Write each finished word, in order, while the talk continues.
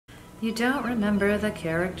You don't remember the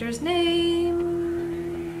characters' names,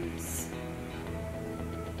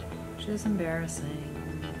 which is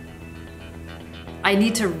embarrassing. I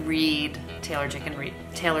need to read Taylor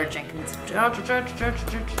Jenkins.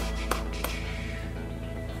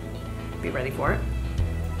 Be ready for it.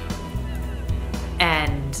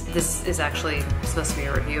 And this is actually supposed to be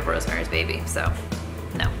a review of Rosemary's Baby, so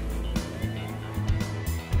no.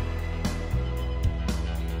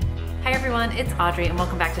 Hi everyone, it's Audrey and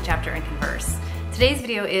welcome back to Chapter and Converse. Today's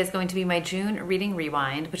video is going to be my June reading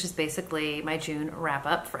rewind, which is basically my June wrap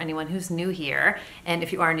up for anyone who's new here. And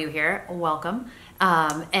if you are new here, welcome.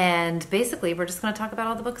 And basically we're just going to talk about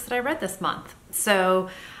all the books that I read this month. So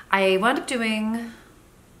I wound up doing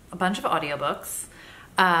a bunch of audiobooks.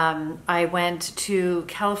 I went to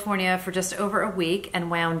California for just over a week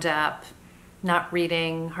and wound up not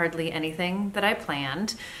reading hardly anything that I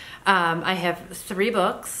planned. I have 3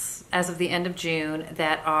 books as of the end of June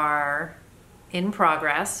that are in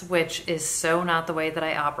progress, which is so not the way that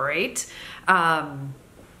I operate.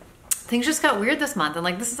 Things just got weird this month, and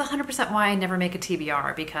like this is 100% why I never make a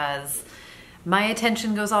TBR, because my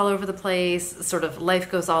attention goes all over the place, sort of life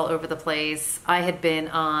goes all over the place. I had been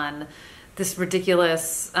on this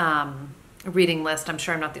ridiculous reading list. I'm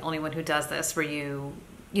sure I'm not the only one who does this, where you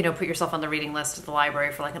know, put yourself on the reading list at the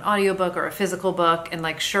library for like an audiobook or a physical book, and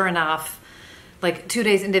like sure enough, like 2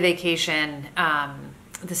 days into vacation,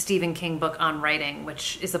 the Stephen King book on writing,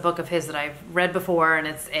 which is a book of his that I've read before, and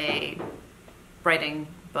it's a writing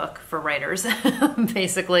book for writers,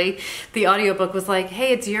 basically. The audiobook was like,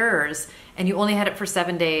 hey, it's yours, and you only had it for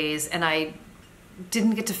 7 days, and I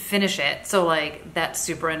didn't get to finish it, so like that's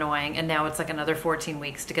super annoying, and now it's like another 14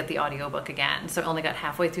 weeks to get the audiobook again, so I only got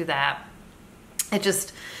halfway through that. It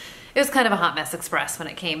was kind of a hot mess express when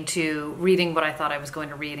it came to reading what I thought I was going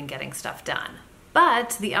to read and getting stuff done.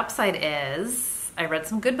 But the upside is I read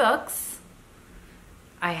some good books.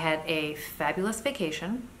 I had a fabulous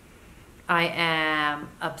vacation. I am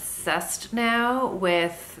obsessed now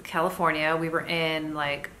with California. We were in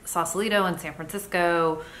like Sausalito and San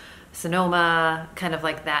Francisco, Sonoma, kind of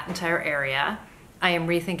like that entire area. I am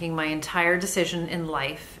rethinking my entire decision in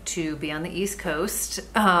life to be on the East Coast.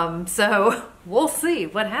 So we'll see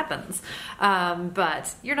what happens.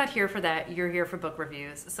 But you're not here for that. You're here for book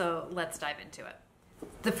reviews. So let's dive into it.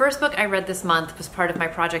 The first book I read this month was part of my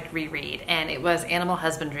Project Reread, and it was Animal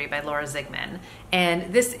Husbandry by Laura Zigman.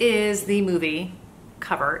 And this is the movie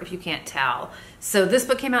cover, if you can't tell. So this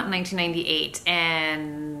book came out in 1998,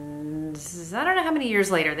 and I don't know how many years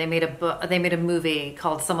later they made a movie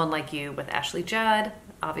called Someone Like You with Ashley Judd,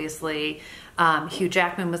 obviously. Hugh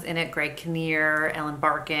Jackman was in it, Greg Kinnear, Ellen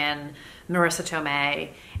Barkin, Marissa Tomei,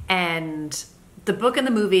 and the book and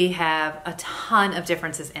the movie have a ton of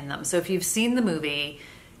differences in them. So if you've seen the movie,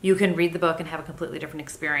 you can read the book and have a completely different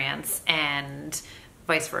experience, and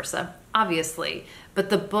vice versa, obviously. But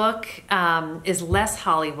the book is less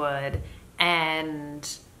Hollywood, and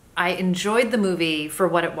I enjoyed the movie for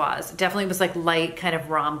what it was. It definitely was like light, kind of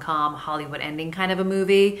rom-com, Hollywood ending kind of a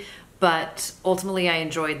movie, but ultimately I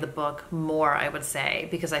enjoyed the book more, I would say,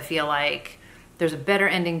 because I feel like there's a better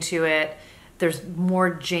ending to it. There's more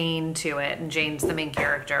Jane to it, and Jane's the main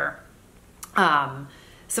character.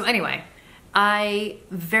 So anyway, I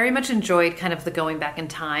very much enjoyed kind of the going back in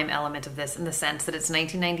time element of this, in the sense that it's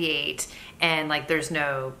 1998 and like there's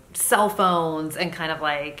no cell phones, and kind of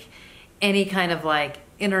like any kind of like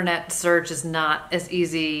internet search is not as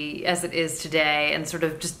easy as it is today, and sort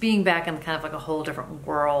of just being back in kind of like a whole different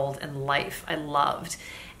world and life I loved.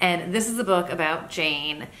 And this is a book about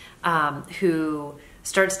Jane, who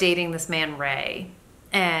starts dating this man Ray,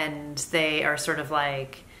 and they are sort of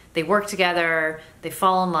like, they work together, they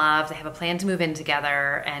fall in love, they have a plan to move in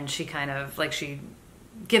together, and she kind of like, she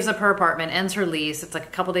gives up her apartment, ends her lease. It's like a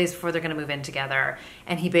couple days before they're gonna move in together,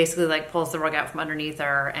 and he basically like pulls the rug out from underneath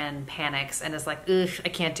her and panics and is like, ugh, I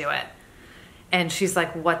can't do it. And she's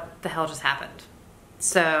like, what the hell just happened?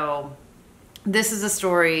 So this is a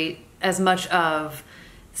story as much of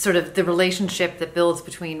sort of the relationship that builds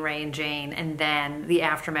between Ray and Jane, and then the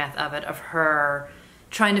aftermath of it, of her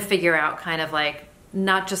trying to figure out kind of like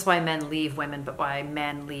not just why men leave women, but why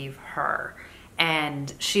men leave her.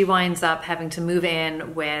 And she winds up having to move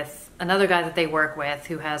in with another guy that they work with,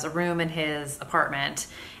 who has a room in his apartment,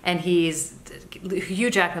 and Hugh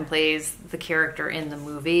Jackman plays the character in the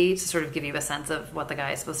movie to sort of give you a sense of what the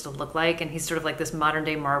guy is supposed to look like. And he's sort of like this modern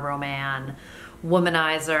day Marlboro Man,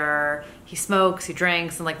 womanizer. He smokes, he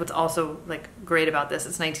drinks, and like what's also like great about this,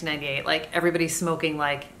 it's 1998, like everybody's smoking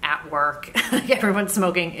like at work. Like everyone's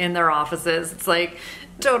smoking in their offices. It's like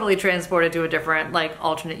totally transported to a different like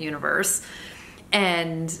alternate universe.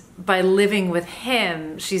 And by living with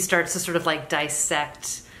him, she starts to sort of like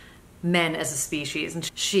dissect men as a species.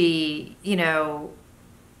 And she, you know,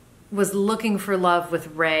 was looking for love with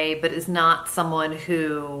Ray, but is not someone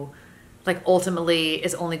who like ultimately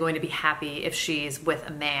is only going to be happy if she's with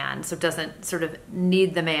a man. So doesn't sort of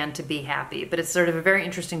need the man to be happy, but it's sort of a very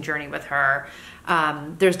interesting journey with her.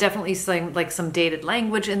 There's definitely some dated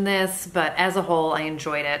language in this, but as a whole, I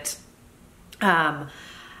enjoyed it.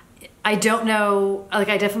 I don't know, like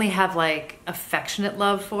I definitely have like affectionate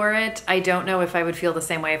love for it. I don't know if I would feel the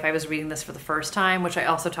same way if I was reading this for the first time, which I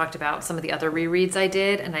also talked about some of the other rereads I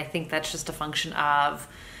did. And I think that's just a function of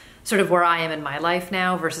sort of where I am in my life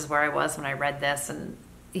now versus where I was when I read this, and,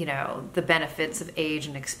 you know, the benefits of age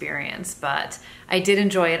and experience. But I did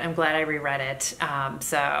enjoy it. I'm glad I reread it.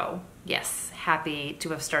 So yes, happy to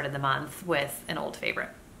have started the month with an old favorite.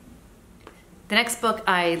 The next book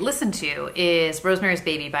I listened to is Rosemary's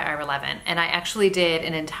Baby by Ira Levin, and I actually did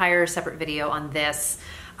an entire separate video on this,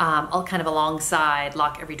 all kind of alongside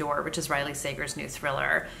Lock Every Door, which is Riley Sager's new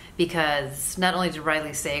thriller, because not only did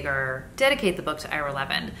Riley Sager dedicate the book to Ira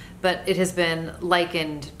Levin, but it has been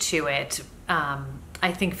likened to it,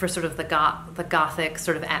 I think, for sort of the gothic,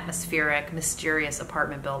 sort of atmospheric, mysterious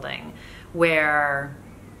apartment building where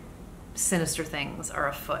sinister things are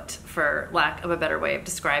afoot, for lack of a better way of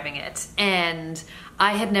describing it. And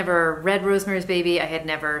I had never read Rosemary's Baby. I had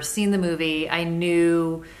never seen the movie. I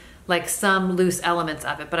knew like some loose elements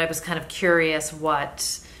of it, but I was kind of curious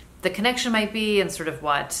what the connection might be and sort of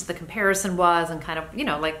what the comparison was and kind of, you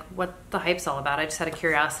know, like what the hype's all about. I just had a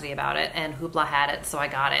curiosity about it, and Hoopla had it, so I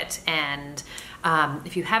got it. And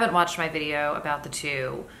if you haven't watched my video about the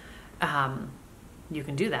two, you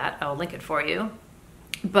can do that. I'll link it for you.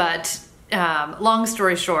 But long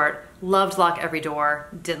story short, loved Lock Every Door,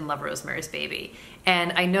 didn't love Rosemary's Baby.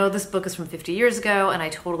 And I know this book is from 50 years ago, and I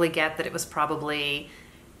totally get that it was probably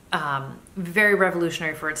very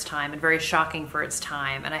revolutionary for its time and very shocking for its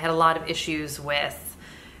time. And I had a lot of issues with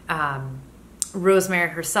Rosemary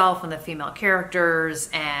herself and the female characters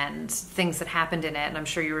and things that happened in it. And I'm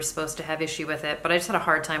sure you were supposed to have issue with it, but I just had a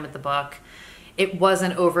hard time with the book. It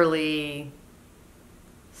wasn't overly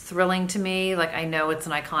thrilling to me. Like, I know it's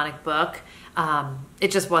an iconic book.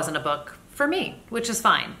 It just wasn't a book for me, which is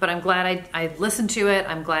fine. But I'm glad I listened to it.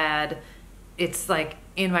 I'm glad it's like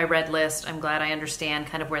in my read list. I'm glad I understand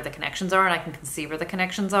kind of where the connections are, and I can see where the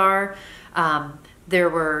connections are. There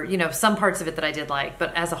were, you know, some parts of it that I did like,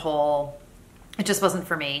 but as a whole, it just wasn't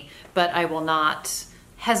for me. But I will not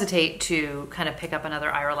hesitate to kind of pick up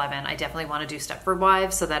another Ira Levin. I definitely want to do Stepford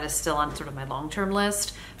Wives, so that is still on sort of my long-term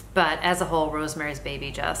list. But as a whole, Rosemary's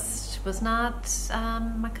Baby just was not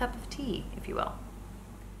my cup of tea, if you will.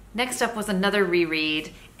 Next up was another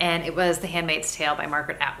reread, and it was The Handmaid's Tale by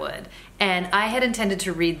Margaret Atwood. And I had intended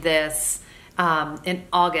to read this in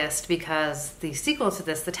August because the sequel to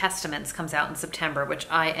this, The Testaments, comes out in September, which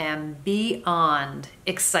I am beyond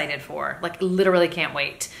excited for. Like, literally can't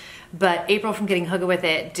wait. But April from Getting Hugga With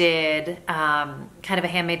It did kind of a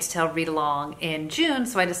Handmaid's Tale read-along in June,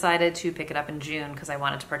 so I decided to pick it up in June because I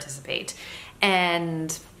wanted to participate.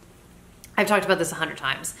 And I've talked about this 100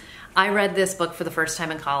 times. I read this book for the first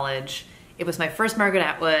time in college. It was my first Margaret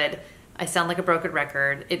Atwood. I sound like a broken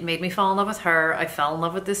record. It made me fall in love with her. I fell in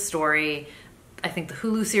love with this story. I think the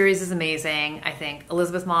Hulu series is amazing. I think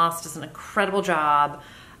Elizabeth Moss does an incredible job.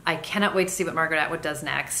 I cannot wait to see what Margaret Atwood does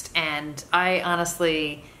next. And I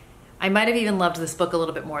honestly, I might have even loved this book a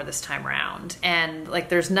little bit more this time around. And like,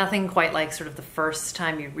 there's nothing quite like sort of the first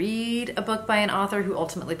time you read a book by an author who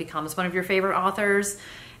ultimately becomes one of your favorite authors.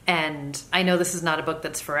 And I know this is not a book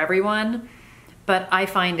that's for everyone, but I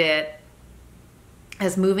find it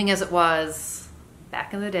as moving as it was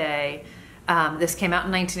back in the day. This came out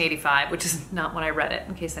in 1985, which is not when I read it,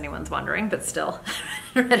 in case anyone's wondering, but still,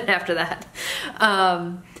 I read it after that.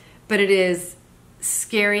 But it is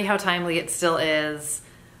scary how timely it still is.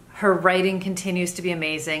 Her writing continues to be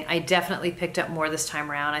amazing. I definitely picked up more this time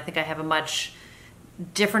around. I think I have a much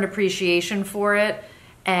different appreciation for it.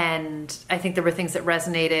 And I think there were things that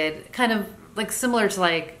resonated kind of like similar to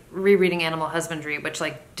like rereading Animal Husbandry, which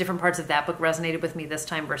like different parts of that book resonated with me this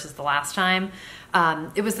time versus the last time.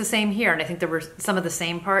 It was the same here. And I think there were some of the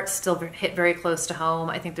same parts still hit very close to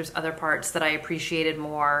home. I think there's other parts that I appreciated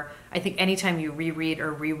more. I think anytime you reread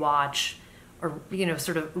or rewatch or, you know,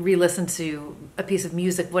 sort of re-listen to a piece of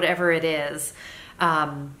music, whatever it is,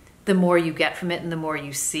 the more you get from it and the more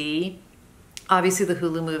you see. Obviously, the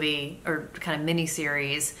Hulu movie or kind of mini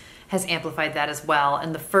series has amplified that as well.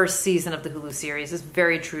 And the first season of the Hulu series is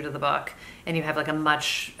very true to the book. And you have like a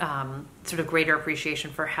much sort of greater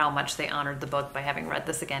appreciation for how much they honored the book by having read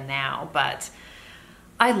this again now. But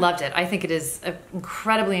I loved it. I think it is an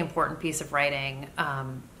incredibly important piece of writing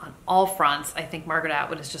on all fronts. I think Margaret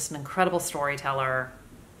Atwood is just an incredible storyteller.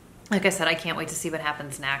 Like I said, I can't wait to see what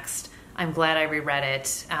happens next. I'm glad I reread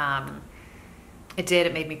it. It did.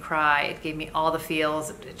 It made me cry. It gave me all the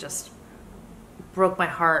feels. It just broke my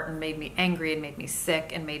heart and made me angry and made me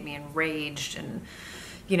sick and made me enraged and,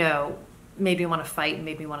 you know, made me want to fight and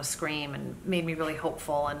made me want to scream and made me really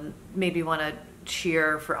hopeful and made me want to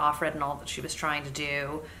cheer for Offred and all that she was trying to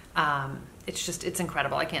do. It's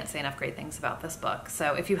incredible. I can't say enough great things about this book.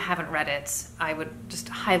 So if you haven't read it, I would just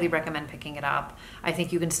highly recommend picking it up. I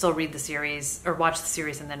think you can still read the series or watch the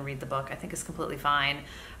series and then read the book. I think it's completely fine.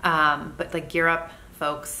 But like, gear up,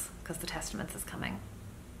 folks, because the Testaments is coming.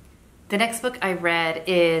 The next book I read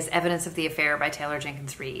is Evidence of the Affair by Taylor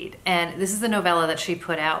Jenkins Reid. And this is the novella that she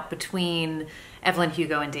put out between Evelyn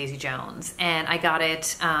Hugo and Daisy Jones. And I got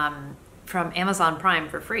it from Amazon Prime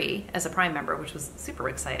for free as a Prime member, which was super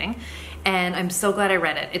exciting. And I'm so glad I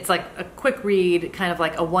read it. It's like a quick read, kind of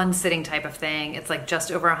like a one-sitting type of thing. It's like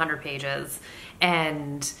just over 100 pages.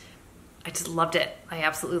 And I just loved it. I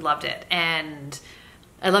absolutely loved it. And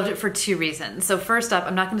I loved it for two reasons. So first up,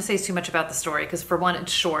 I'm not going to say too much about the story because for one,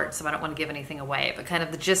 it's short, so I don't want to give anything away. But kind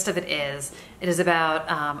of the gist of it is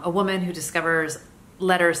about a woman who discovers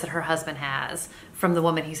letters that her husband has from the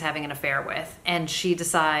woman he's having an affair with. And she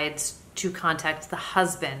decides to contact the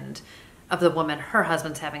husband of the woman her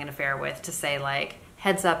husband's having an affair with to say, like,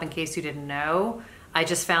 heads up in case you didn't know, I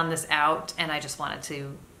just found this out and I just wanted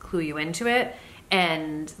to clue you into it.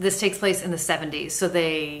 And this takes place in the 70s. So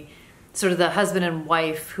they... sort of the husband and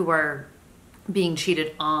wife who are being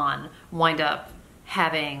cheated on wind up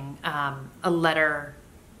having a letter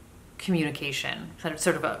communication,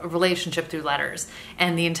 sort of a relationship through letters.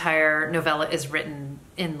 And the entire novella is written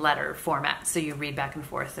in letter format. So you read back and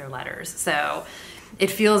forth their letters. So it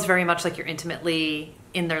feels very much like you're intimately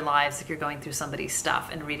in their lives, like you're going through somebody's stuff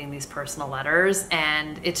and reading these personal letters.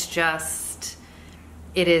 And it's just,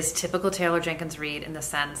 it is typical Taylor Jenkins Reid in the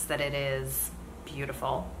sense that it is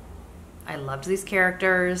beautiful. I loved these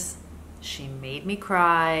characters. She made me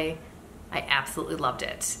cry. I absolutely loved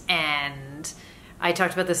it. And I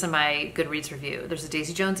talked about this in my Goodreads review. There's a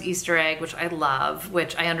Daisy Jones Easter egg, which I love,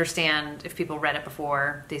 which I understand if people read it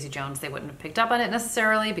before Daisy Jones, they wouldn't have picked up on it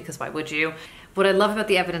necessarily, because why would you? What I love about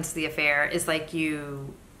the Evidence of the Affair is, like,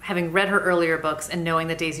 you, having read her earlier books and knowing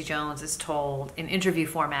that Daisy Jones is told in interview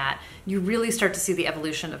format, you really start to see the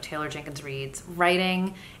evolution of Taylor Jenkins Reid's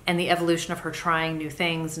writing and the evolution of her trying new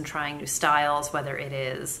things and trying new styles, whether it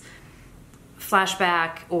is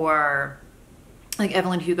flashback or like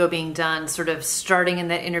Evelyn Hugo being done, sort of starting in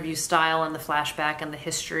that interview style and the flashback and the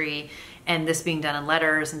history, and this being done in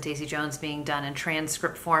letters and Daisy Jones being done in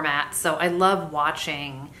transcript format. So I love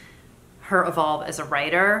watching her evolve as a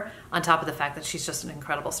writer, on top of the fact that she's just an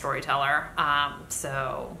incredible storyteller.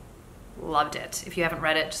 So loved it. If you haven't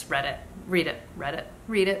read it, just read it. Read it. Read it.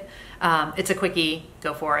 Read it. It's a quickie.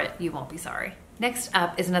 Go for it. You won't be sorry. Next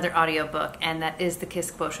up is another audiobook, and that is The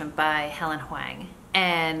Kiss Quotient by Helen Hoang.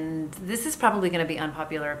 And this is probably going to be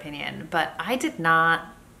unpopular opinion, but I did not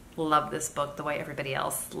love this book the way everybody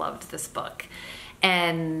else loved this book.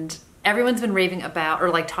 And everyone's been raving about, or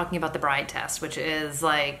like talking about, The Bride Test, which is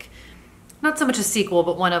like not so much a sequel,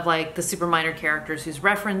 but one of like the super minor characters who's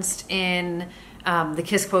referenced in The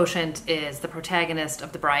Kiss Quotient is the protagonist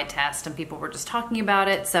of The Bride Test, and people were just talking about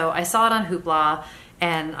it. So I saw it on Hoopla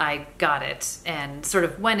and I got it and sort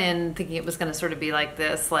of went in thinking it was going to sort of be like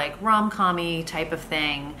this like rom-com-y type of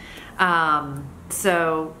thing.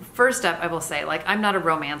 So first up, I will say, like, I'm not a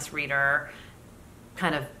romance reader,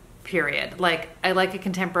 kind of, period. Like, I like a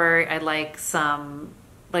contemporary, I like some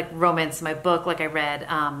like romance in my book. Like I read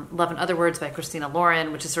Love in Other Words by Christina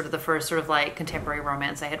Lauren, which is sort of the first sort of like contemporary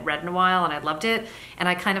romance I had read in a while, and I loved it. And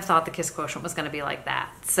I kind of thought The Kiss Quotient was going to be like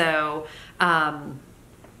that. So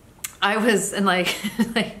I was, and like,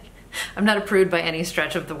 I'm not a prude by any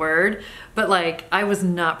stretch of the word, but like I was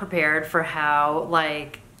not prepared for how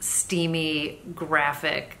like steamy,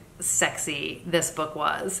 graphic, sexy this book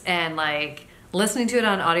was. And like listening to it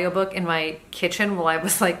on audiobook in my kitchen while I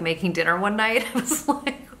was like making dinner one night, I was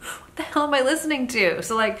like, what the hell am I listening to?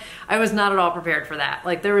 So like I was not at all prepared for that.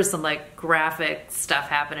 Like there was some like graphic stuff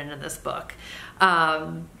happening in this book.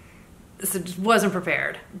 So just wasn't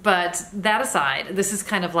prepared. But that aside, this is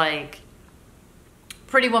kind of like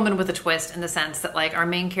Pretty Woman with a twist, in the sense that like our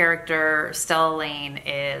main character, Stella Lane,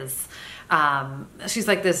 is she's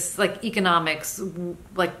like this like economics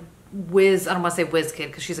like whiz. I don't want to say whiz kid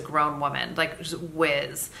because she's a grown woman, like she's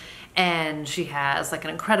whiz, and she has like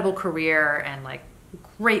an incredible career and like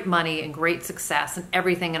great money and great success and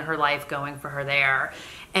everything in her life going for her there.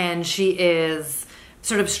 And she is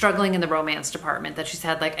sort of struggling in the romance department, that she's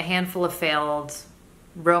had like a handful of failed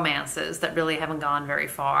romances that really haven't gone very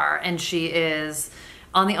far. And she is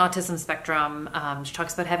on the autism spectrum. She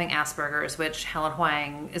talks about having Asperger's, which Helen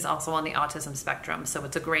Hoang is also on the autism spectrum. So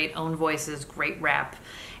it's a great own voices, great rep.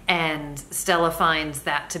 And Stella finds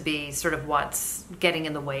that to be sort of what's getting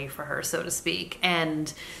in the way for her, so to speak.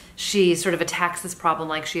 And she sort of attacks this problem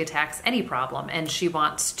like she attacks any problem. And she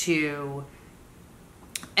wants to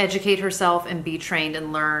educate herself and be trained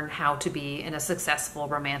and learn how to be in a successful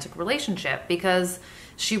romantic relationship, because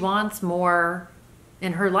she wants more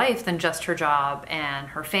in her life than just her job and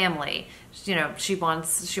her family. You know, she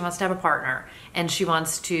wants to have a partner, and she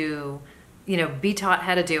wants to, you know, be taught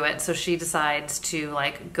how to do it. So she decides to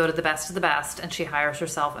like go to the best of the best, and she hires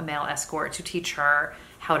herself a male escort to teach her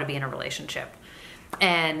how to be in a relationship.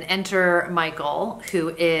 And enter Michael, who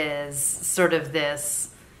is sort of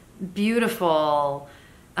this beautiful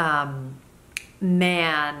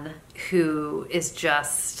man who is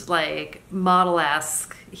just like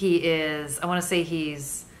model-esque. He is, I want to say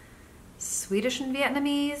he's Swedish and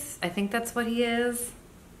Vietnamese. I think that's what he is.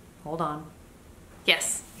 Hold on.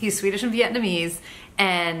 Yes, he's Swedish and Vietnamese,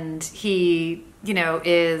 and he, you know,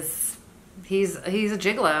 he's a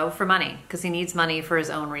gigolo for money because he needs money for his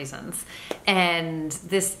own reasons. And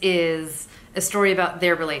this is a story about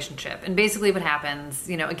their relationship. And basically what happens,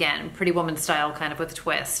 you know, again, Pretty Woman style kind of with a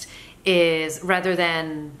twist, is rather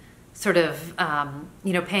than sort of,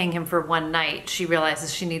 you know, paying him for one night, she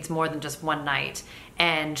realizes she needs more than just one night.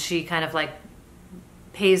 And she kind of like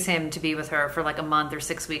pays him to be with her for like a month or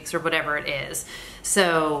 6 weeks or whatever it is,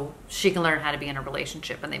 so she can learn how to be in a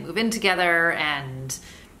relationship. And they move in together, and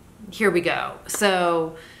here we go.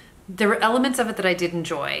 So there were elements of it that I did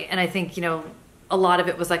enjoy. And I think, you know, a lot of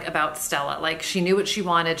it was like about Stella. Like, she knew what she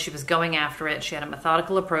wanted. She was going after it. She had a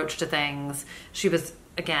methodical approach to things. She was,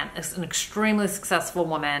 again, an extremely successful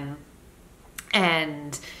woman.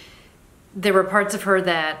 And there were parts of her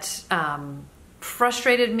that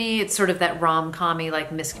frustrated me. It's sort of that rom-com-y like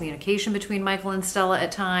miscommunication between Michael and Stella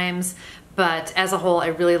at times. But as a whole, I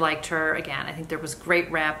really liked her. Again, I think there was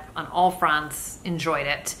great rep on all fronts. Enjoyed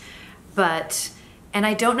it. And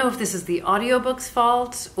I don't know if this is the audiobook's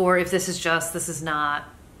fault or if this is not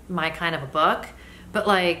my kind of a book, but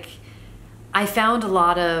like, I found a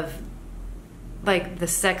lot of like the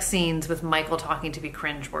sex scenes with Michael talking to be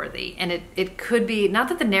cringeworthy. And it could be, not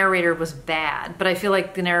that the narrator was bad, but I feel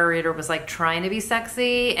like the narrator was like trying to be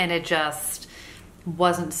sexy, and it just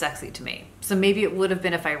wasn't sexy to me. So maybe it would have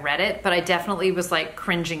been if I read it, but I definitely was like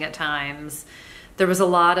cringing at times. There was a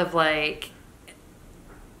lot of like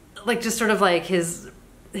just sort of like his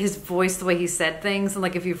voice, the way he said things. And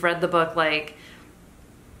like, if you've read the book, like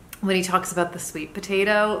when he talks about the sweet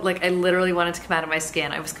potato, like I literally wanted to come out of my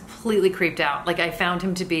skin. I was completely creeped out. Like, I found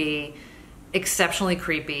him to be exceptionally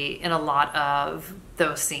creepy in a lot of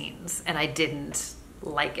those scenes, and I didn't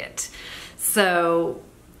like it. So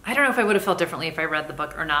I don't know if I would have felt differently if I read the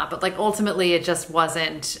book or not, but like ultimately it just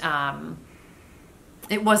wasn't,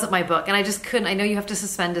 it wasn't my book. And I just couldn't. I know you have to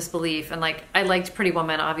suspend disbelief, and like, I liked Pretty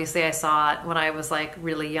Woman. Obviously I saw it when I was like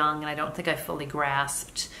really young, and I don't think I fully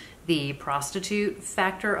grasped the prostitute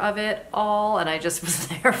factor of it all, and I just was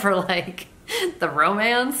there for like the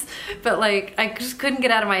romance. But like, I just couldn't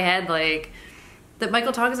get out of my head like that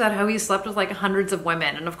Michael talks about how he slept with like hundreds of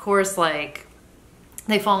women, and of course like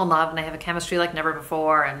they fall in love and they have a chemistry like never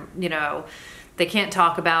before, and you know, they can't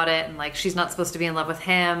talk about it, and like, she's not supposed to be in love with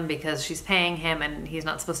him because she's paying him, and he's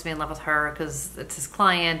not supposed to be in love with her because it's his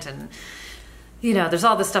client, and you know, there's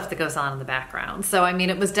all this stuff that goes on in the background. So I mean,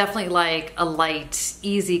 it was definitely like a light,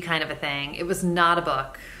 easy kind of a thing. It was not a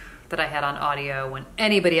book that I had on audio when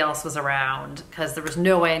anybody else was around, because there was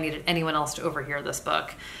no way I needed anyone else to overhear this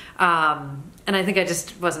book. And I think I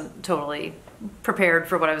just wasn't totally prepared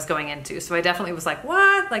for what I was going into. So I definitely was like,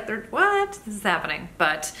 what? Like, what? This is happening.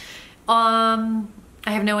 But I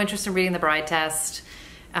have no interest in reading The Bride Test.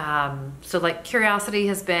 So like, curiosity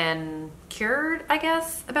has been cured, I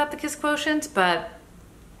guess, about the Kiss Quotient, but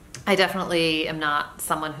I definitely am not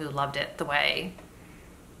someone who loved it the way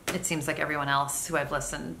it seems like everyone else who I've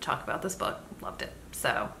listened talk about this book loved it.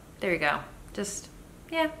 So there you go. Just,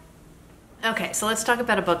 yeah. Okay, so let's talk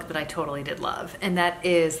about a book that I totally did love, and that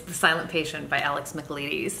is The Silent Patient by Alex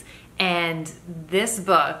Michaelidis. And this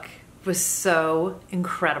book was so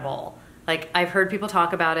incredible. Like, I've heard people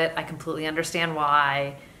talk about it. I completely understand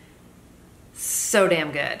why. So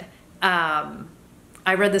damn good.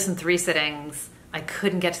 I read this in 3 sittings. I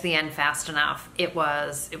couldn't get to the end fast enough. It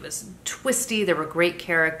was twisty. There were great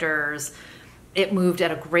characters. It moved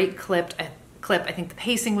at a great clip. I think the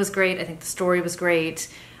pacing was great. I think the story was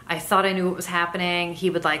great. I thought I knew what was happening. He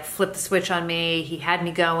would like flip the switch on me. He had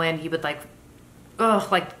me going. He would like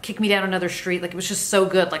kick me down another street. Like, it was just so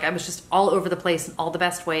good. Like, I was just all over the place in all the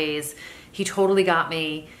best ways. He totally got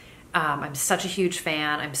me. I'm such a huge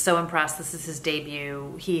fan. I'm so impressed. This is his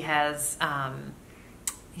debut. He has,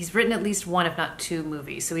 he's written at least one, if not two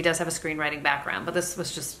movies. So he does have a screenwriting background, but this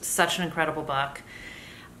was just such an incredible book.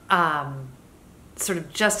 Sort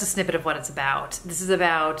of just a snippet of what it's about. This is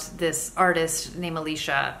about this artist named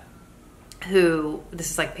Alicia who,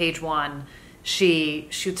 this is like page 1, she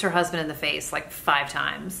shoots her husband in the face like 5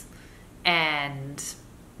 times and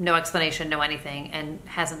no explanation, no anything, and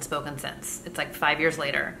hasn't spoken since. It's like 5 years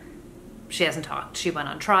later. She hasn't talked. She went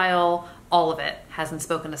on trial, all of it, hasn't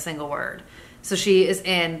spoken a single word. So she is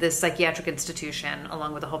in this psychiatric institution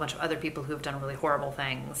along with a whole bunch of other people who have done really horrible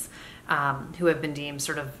things, who have been deemed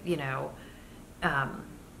sort of,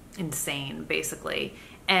 insane, basically.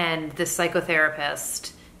 And this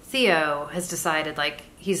psychotherapist, Theo, has decided, like,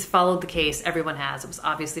 he's followed the case. Everyone has. It was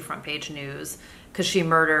obviously front page news because she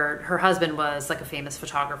murdered, her husband was like a famous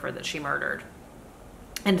photographer that she murdered.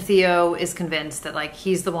 And Theo is convinced that, like,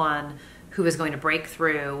 he's the one who is going to break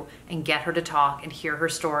through and get her to talk and hear her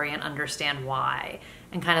story and understand why.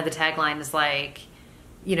 And kind of the tagline is like,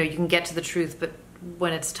 you can get to the truth, but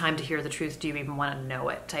when it's time to hear the truth, do you even want to know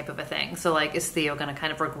it, type of a thing. So, like, is Theo going to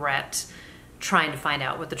kind of regret trying to find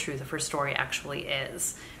out what the truth of her story actually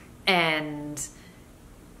is? And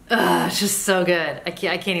it's just so good. I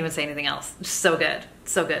can't even say anything else. Just so good.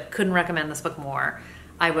 So good. Couldn't recommend this book more.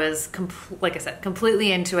 I was, like I said,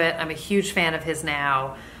 completely into it. I'm a huge fan of his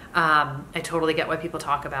now. I totally get why people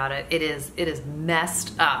talk about it. It is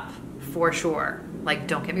messed up, for sure. Like,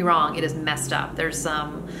 don't get me wrong, it is messed up. There's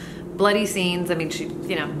some bloody scenes. I mean, she,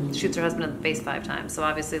 shoots her husband in the face 5 times, so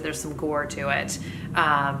obviously there's some gore to it.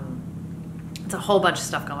 It's a whole bunch of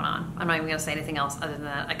stuff going on. I'm not even going to say anything else other than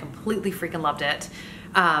that. I completely freaking loved it.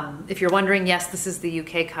 If you're wondering, yes, this is the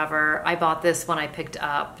UK cover. I bought this when I picked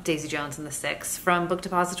up Daisy Jones and the Six from Book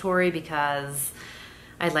Depository because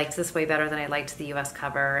I liked this way better than I liked the US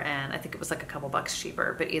cover, and I think it was like a couple bucks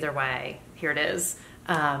cheaper, but either way, here it is.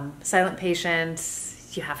 Silent Patient.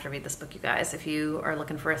 You have to read this book, you guys. If you are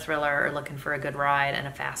looking for a thriller or looking for a good ride and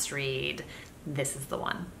a fast read, this is the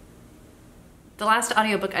one. The last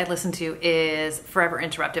audiobook I listened to is Forever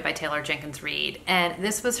Interrupted by Taylor Jenkins Reid, and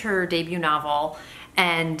this was her debut novel,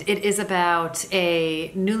 and it is about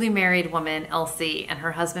a newly married woman, Elsie, and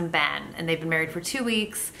her husband, Ben, and they've been married for 2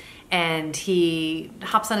 weeks, and he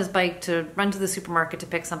hops on his bike to run to the supermarket to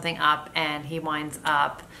pick something up, and he winds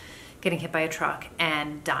up getting hit by a truck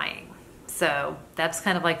and dying. So that's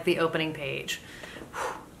kind of like the opening page.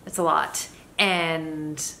 It's a lot.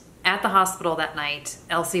 And at the hospital that night,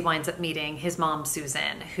 Elsie winds up meeting his mom,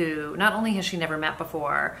 Susan, who not only has she never met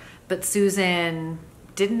before, but Susan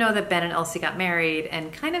didn't know that Ben and Elsie got married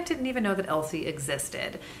and kind of didn't even know that Elsie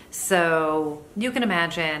existed. So you can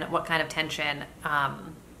imagine what kind of tension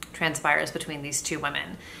transpires between these two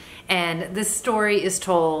women. And this story is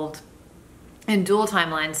told in dual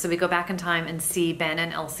timelines. So we go back in time and see Ben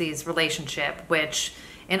and Elsie's relationship, which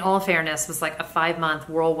in all fairness was like a 5-month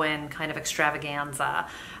whirlwind kind of extravaganza.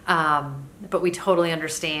 But we totally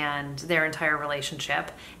understand their entire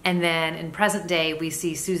relationship. And then in present day, we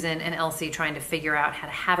see Susan and Elsie trying to figure out how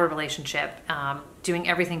to have a relationship, doing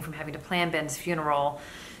everything from having to plan Ben's funeral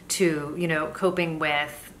to, coping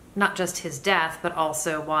with not just his death, but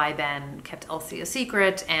also why Ben kept Elsie a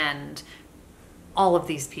secret and all of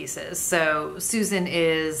these pieces. So Susan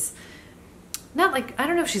is not like, I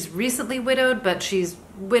don't know if she's recently widowed, but she's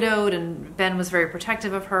widowed, and Ben was very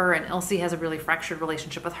protective of her, and Elsie has a really fractured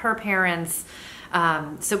relationship with her parents.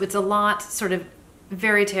 So it's a lot sort of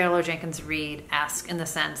very Taylor Jenkins Reid-esque in the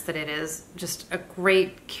sense that it is just a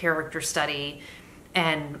great character study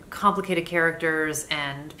and complicated characters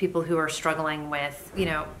and people who are struggling with,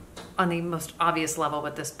 on the most obvious level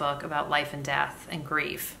with this book about life and death and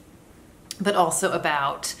grief, but also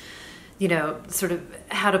about, sort of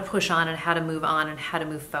how to push on and how to move on and how to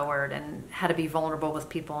move forward and how to be vulnerable with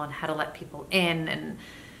people and how to let people in and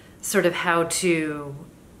sort of how to,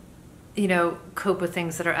 cope with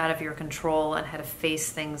things that are out of your control and how to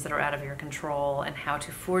face things that are out of your control and how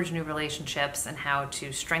to forge new relationships and how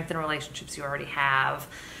to strengthen relationships you already have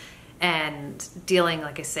and dealing,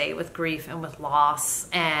 like I say, with grief and with loss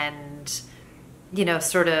and,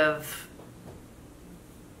 sort of,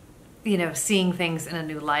 seeing things in a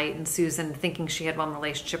new light, and Susan thinking she had one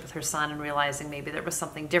relationship with her son and realizing maybe there was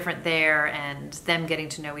something different there, and them getting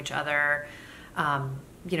to know each other,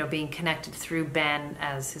 being connected through Ben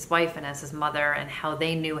as his wife and as his mother and how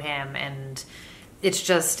they knew him. And it's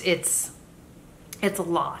It's a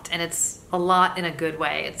lot, and it's a lot in a good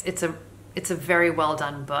way. It's a very well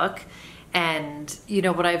done book. And, you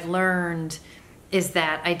know, what I've learned is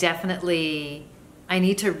that I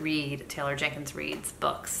need to read Taylor Jenkins Reid's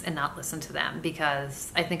books and not listen to them,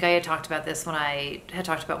 because I think I had talked about this when I had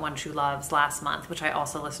talked about One True Loves last month, which I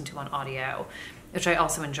also listened to on audio, which I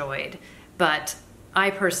also enjoyed. But I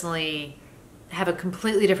personally have a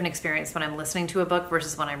completely different experience when I'm listening to a book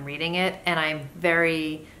versus when I'm reading it. And I'm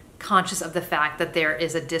very conscious of the fact that there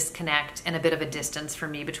is a disconnect and a bit of a distance for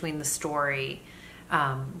me between the story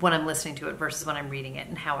when I'm listening to it versus when I'm reading it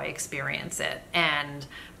and how I experience it. And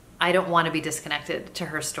I don't want to be disconnected to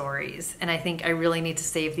her stories. And I think I really need to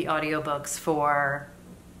save the audiobooks for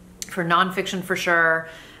nonfiction for sure.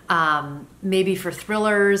 Maybe for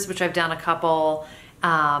thrillers, which I've done a couple.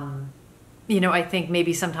 You know, I think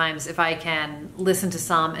maybe sometimes if I can listen to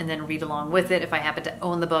some and then read along with it, if I happen to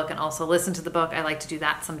own the book and also listen to the book, I like to do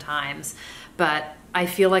that sometimes. But I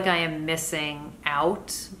feel like I am missing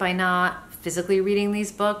out by not physically reading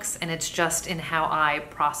these books, and it's just in how I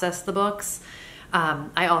process the books.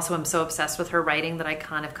 I also am so obsessed with her writing that I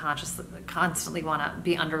kind of constantly want to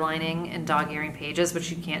be underlining and dog-earing pages,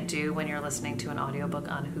 which you can't do when you're listening to an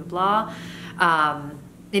audiobook on Hoopla.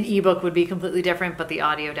 An ebook would be completely different, but the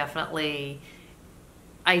audio definitely...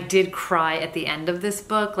 I did cry at the end of this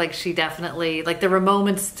book. Like, she definitely... Like, there were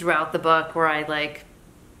moments throughout the book where I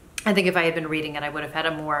think if I had been reading it, I would have had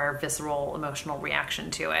a more visceral, emotional reaction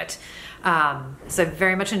to it. So I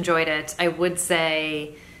very much enjoyed it. I would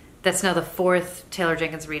say that's now the 4th Taylor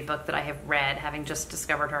Jenkins Reid book that I have read, having just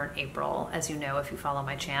discovered her in April, as you know if you follow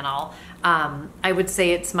my channel. I would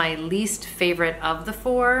say it's my least favorite of the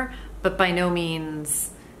 4, but by no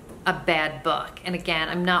means a bad book. And again,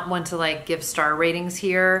 I'm not one to like give star ratings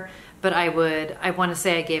here, but I want to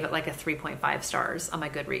say I gave it like a 3.5 stars on my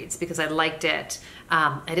Goodreads because I liked it.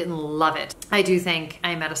 I didn't love it. I do think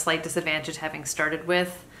I'm at a slight disadvantage having started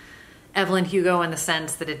with Evelyn Hugo in the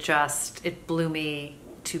sense that it blew me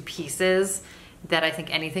to pieces, that I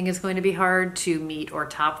think anything is going to be hard to meet or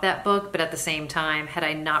top that book. But at the same time, had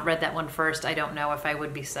I not read that one first, I don't know if I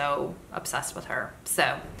would be so obsessed with her.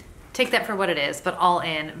 So take that for what it is, but all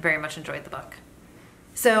in, very much enjoyed the book.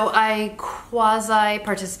 So I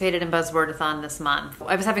quasi-participated in Buzzwordathon this month.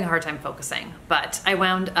 I was having a hard time focusing, but I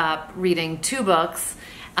wound up reading 2 books.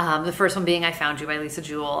 The first one being I Found You by Lisa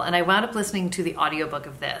Jewell, and I wound up listening to the audiobook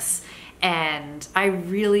of this, and I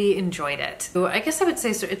really enjoyed it. So I guess I would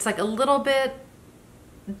say it's like a little bit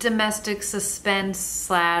domestic suspense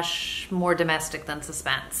 / more domestic than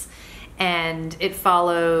suspense. And it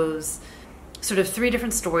follows sort of 3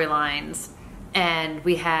 different storylines, and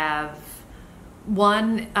we have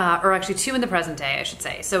one, or actually 2 in the present day, I should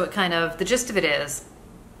say. So the gist of it is,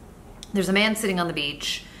 there's a man sitting on the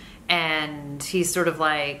beach, and he's sort of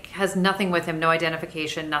like, has nothing with him, no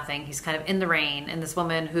identification, nothing. He's kind of in the rain, and this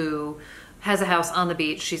woman who has a house on the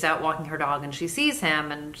beach, she's out walking her dog, and she sees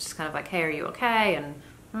him, and she's kind of like, hey, are you okay?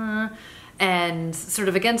 And sort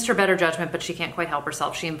of against her better judgment, but she can't quite help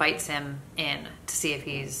herself, she invites him in to see if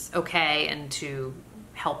he's okay and to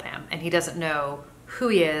help him. And he doesn't know who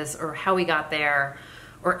he is or how he got there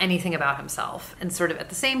or anything about himself. And sort of at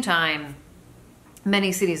the same time,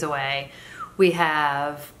 many cities away, we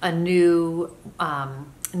have a newlywed,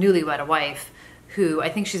 a wife, who I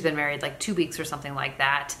think she's been married like 2 weeks or something like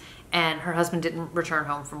that, and her husband didn't return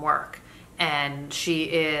home from work. And she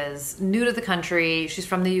is new to the country. She's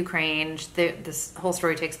from the Ukraine. This whole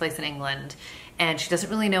story takes place in England, and she doesn't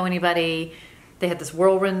really know anybody. They had this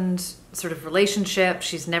whirlwind sort of relationship.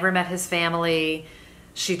 She's never met his family.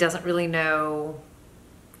 She doesn't really know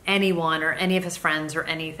anyone or any of his friends or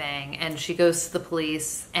anything. And she goes to the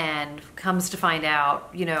police and comes to find out,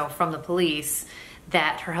 you know, from the police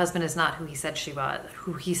that her husband is not who he said he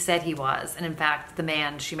was. And in fact, the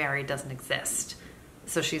man she married doesn't exist.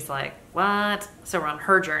 So she's like, what? So we're on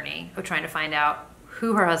her journey of trying to find out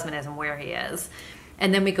who her husband is and where he is.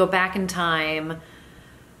 And then we go back in time,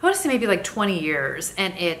 I want to say maybe like 20 years.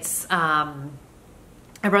 And it's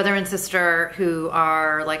a brother and sister who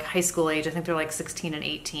are like high school age. I think they're like 16 and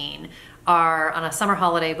 18, are on a summer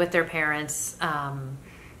holiday with their parents.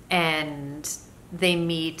 And they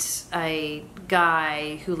meet a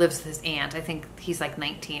guy who lives with his aunt. I think he's like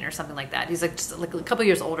 19 or something like that. He's like just like a couple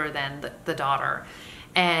years older than the daughter.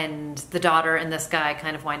 And the daughter and this guy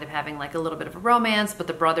kind of wind up having like a little bit of a romance, but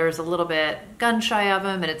the brother is a little bit gun shy of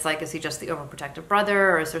him. And it's like, is he just the overprotective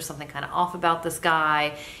brother, or is there something kind of off about this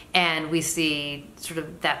guy? And we see sort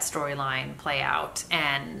of that storyline play out,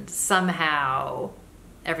 and somehow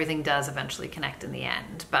everything does eventually connect in the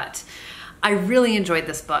end. But I really enjoyed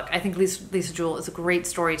this book. I think Lisa Jewell is a great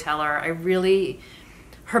storyteller.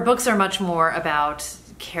 her books are much more about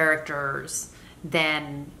characters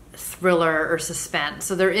than thriller or suspense.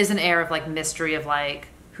 So there is an air of like mystery of like,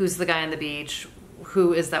 who's the guy on the beach?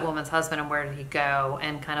 Who is that woman's husband and where did he go?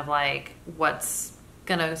 And kind of like what's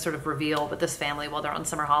gonna sort of reveal with this family while they're on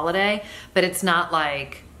summer holiday. But it's not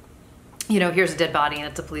like, you know, here's a dead body and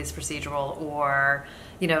it's a police procedural, or,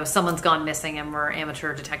 you know, someone's gone missing and we're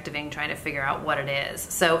amateur detectiving trying to figure out what it is.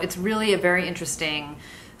 So it's really a very interesting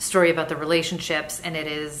story about the relationships, and it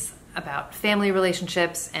is about family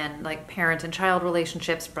relationships and like parent and child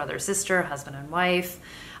relationships, brother, sister, husband and wife,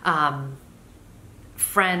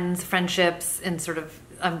 friends, friendships, and sort of,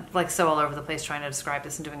 I'm like so all over the place trying to describe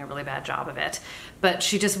this and doing a really bad job of it. But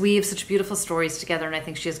she just weaves such beautiful stories together, and I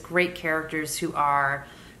think she has great characters who are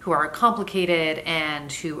complicated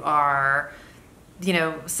and who are, you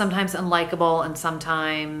know, sometimes unlikable, and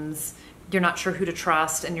sometimes you're not sure who to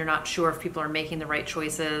trust, and you're not sure if people are making the right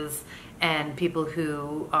choices, and people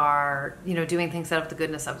who are, you know, doing things out of the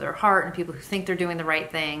goodness of their heart, and people who think they're doing the right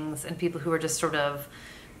things, and people who are just sort of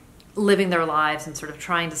living their lives and sort of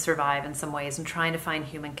trying to survive in some ways and trying to find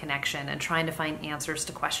human connection and trying to find answers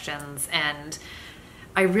to questions. And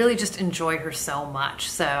I really just enjoy her so much.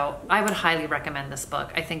 So I would highly recommend this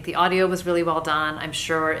book. I think the audio was really well done. I'm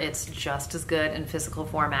sure it's just as good in physical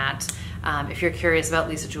format. If you're curious about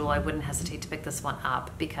Lisa Jewell, I wouldn't hesitate to pick this one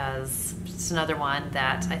up, because it's another one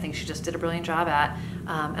that I think she just did a brilliant job at.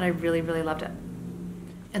 And I really, really loved it.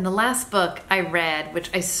 And the last book I read, which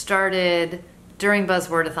I started during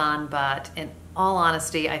Buzzwordathon, but in all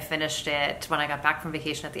honesty, I finished it when I got back from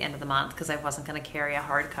vacation at the end of the month, because I wasn't going to carry a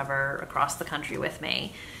hardcover across the country with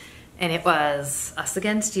me. And it was Us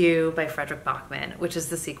Against You by Fredrik Backman, which is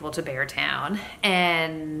the sequel to Beartown.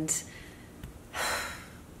 And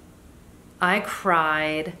I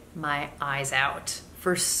cried my eyes out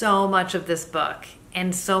for so much of this book.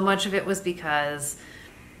 And so much of it was because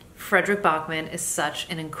Fredrik Backman is such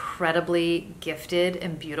an incredibly gifted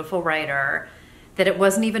and beautiful writer that it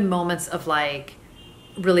wasn't even moments of like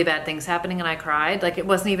really bad things happening and I cried. Like, it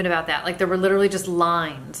wasn't even about that. Like, there were literally just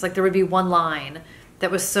lines. Like, there would be one line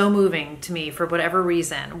that was so moving to me for whatever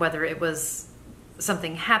reason, whether it was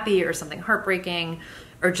something happy or something heartbreaking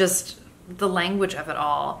or just the language of it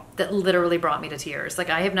all, that literally brought me to tears. Like,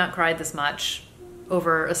 I have not cried this much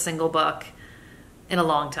over a single book in a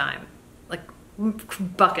long time. Like,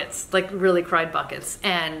 buckets, like really cried buckets.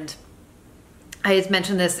 And I had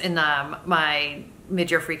mentioned this in my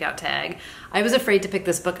mid-year freakout tag. I was afraid to pick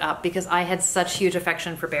this book up because I had such huge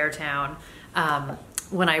affection for Beartown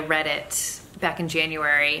when I read it back in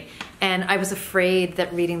January. And I was afraid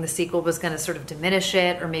that reading the sequel was going to sort of diminish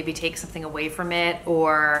it, or maybe take something away from it,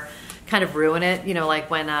 or kind of ruin it. You know, like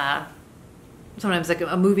when sometimes like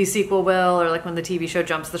a movie sequel will, or like when the TV show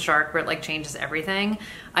jumps the shark where it like changes everything.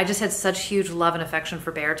 I just had such huge love and affection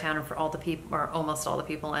for Beartown and for all the people, or almost all the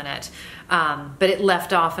people in it. But it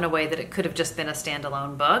left off in a way that it could have just been a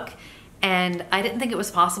standalone book. And I didn't think it was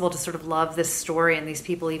possible to sort of love this story and these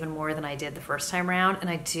people even more than I did the first time around. And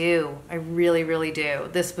I do. I really, really do.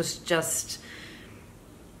 This was just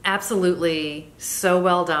absolutely so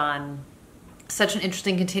well done. Such an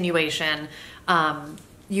interesting continuation.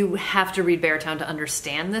 You have to read Beartown to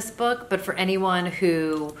understand this book, but for anyone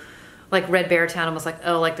who like read Beartown and was like,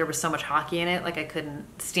 oh, like there was so much hockey in it, like I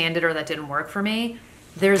couldn't stand it, or that didn't work for me,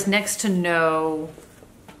 there's next to no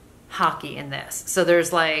hockey in this. So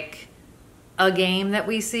there's like a game that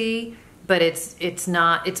we see, but it's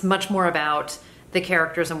not, it's much more about the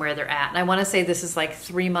characters and where they're at. And I want to say this is like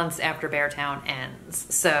 3 months after Beartown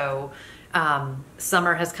ends. So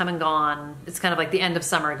summer has come and gone. It's kind of like the end of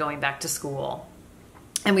summer going back to school.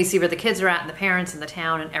 And we see where the kids are at, and the parents and the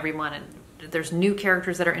town and everyone. And there's new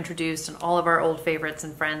characters that are introduced, and all of our old favorites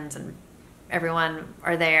and friends and everyone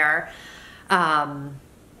are there.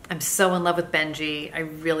 I'm so in love with Benji. I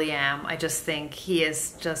really am. I just think he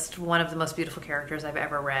is just one of the most beautiful characters I've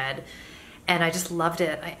ever read. And I just loved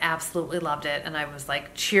it. I absolutely loved it. And I was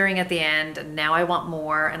like cheering at the end, and now I want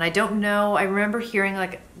more. And I don't know, I remember hearing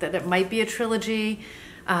like that it might be a trilogy.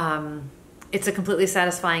 It's a completely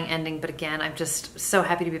satisfying ending, but again, I'm just so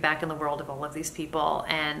happy to be back in the world of all of these people,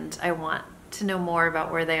 and I want to know more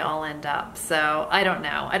about where they all end up. So I don't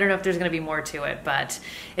know. I don't know if there's going to be more to it, but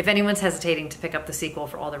if anyone's hesitating to pick up the sequel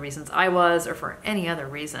for all the reasons I was, or for any other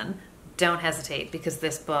reason, don't hesitate, because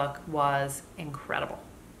this book was incredible.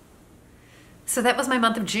 So that was my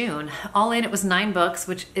month of June. All in, it was 9 books,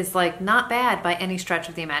 which is like not bad by any stretch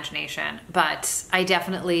of the imagination, but I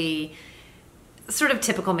definitely, sort of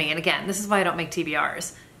typical me, and again, this is why I don't make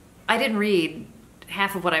TBRs. I didn't read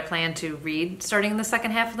half of what I planned to read starting in the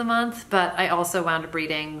second half of the month, but I also wound up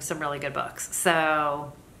reading some really good books.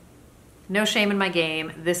 So No shame in my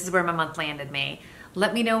game. This is where my month landed me.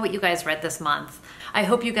 Let me know what you guys read this month. I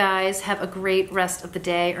hope you guys have a great rest of the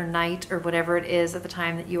day or night or whatever it is at the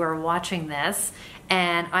time that you are watching this.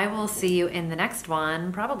 And I will see you in the next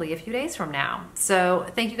one, probably a few days from now. So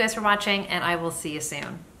thank you guys for watching, and I will see you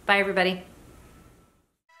soon. Bye, everybody.